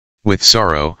With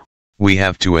sorrow, we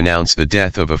have to announce the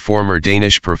death of a former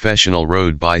Danish professional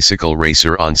road bicycle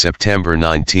racer on September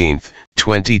 19,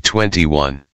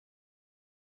 2021.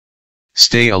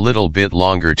 Stay a little bit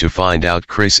longer to find out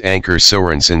Anker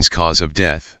Sorensen's cause of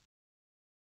death.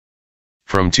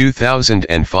 From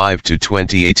 2005 to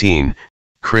 2018,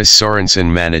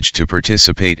 Sorensen managed to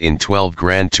participate in 12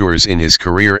 Grand Tours in his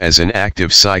career as an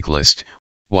active cyclist,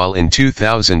 while in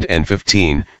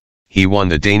 2015, he won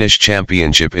the Danish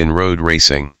championship in road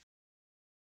racing.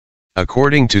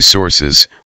 According to sources,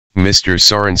 Mr.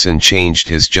 Sorensen changed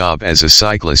his job as a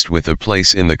cyclist with a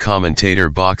place in the commentator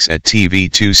box at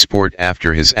TV2 Sport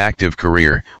after his active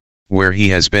career, where he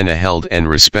has been a held and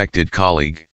respected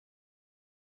colleague.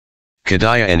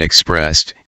 Kadayan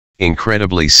expressed,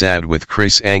 "Incredibly sad with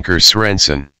Anker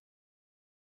Sorensen.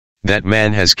 That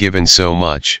man has given so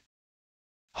much.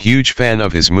 Huge fan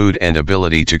of his mood and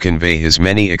ability to convey his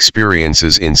many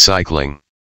experiences in cycling.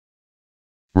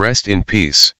 Rest in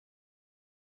peace."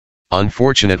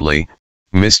 Unfortunately,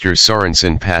 Mr.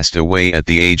 Sorensen passed away at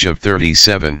the age of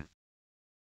 37.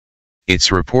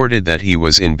 It's reported that he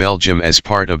was in Belgium as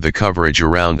part of the coverage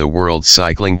around the World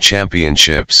Cycling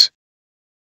Championships.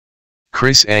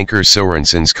 Anker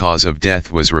Sorensen's cause of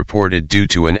death was reported due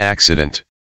to an accident.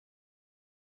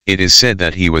 It is said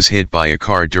that he was hit by a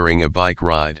car during a bike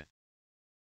ride.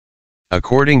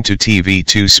 According to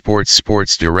TV2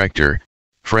 Sports director,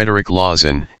 Frederik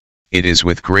Lawson, "It is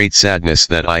with great sadness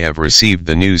that I have received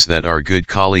the news that our good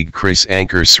colleague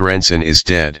Anker Sorensen is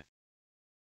dead."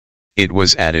 It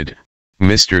was added,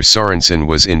 Mr. Sorensen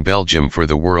was in Belgium for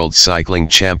the World Cycling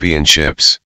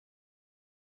Championships.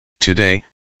 Today,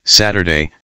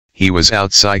 Saturday, he was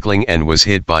out cycling and was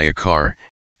hit by a car,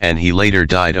 and he later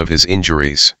died of his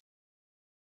injuries.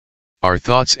 Our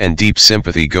thoughts and deep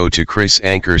sympathy go to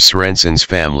Anker Sorensen's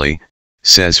family,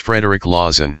 says Frederik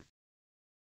Lawson.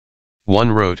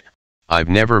 One wrote, "I've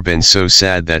never been so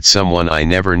sad that someone I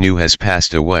never knew has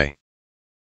passed away.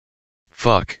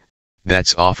 Fuck,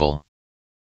 that's awful.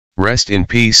 Rest in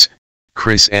peace,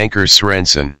 Anker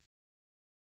Sorensen.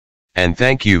 And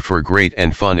thank you for great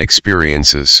and fun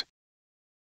experiences."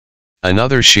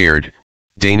 Another shared,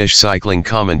 Danish cycling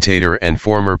commentator and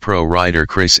former pro rider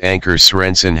Anker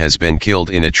Sorensen has been killed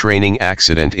in a training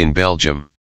accident in Belgium.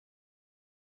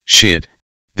 Shit,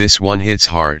 this one hits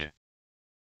hard.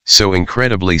 So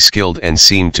incredibly skilled and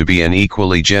seemed to be an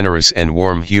equally generous and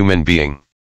warm human being.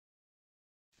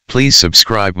 Please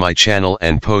subscribe my channel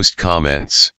and post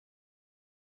comments.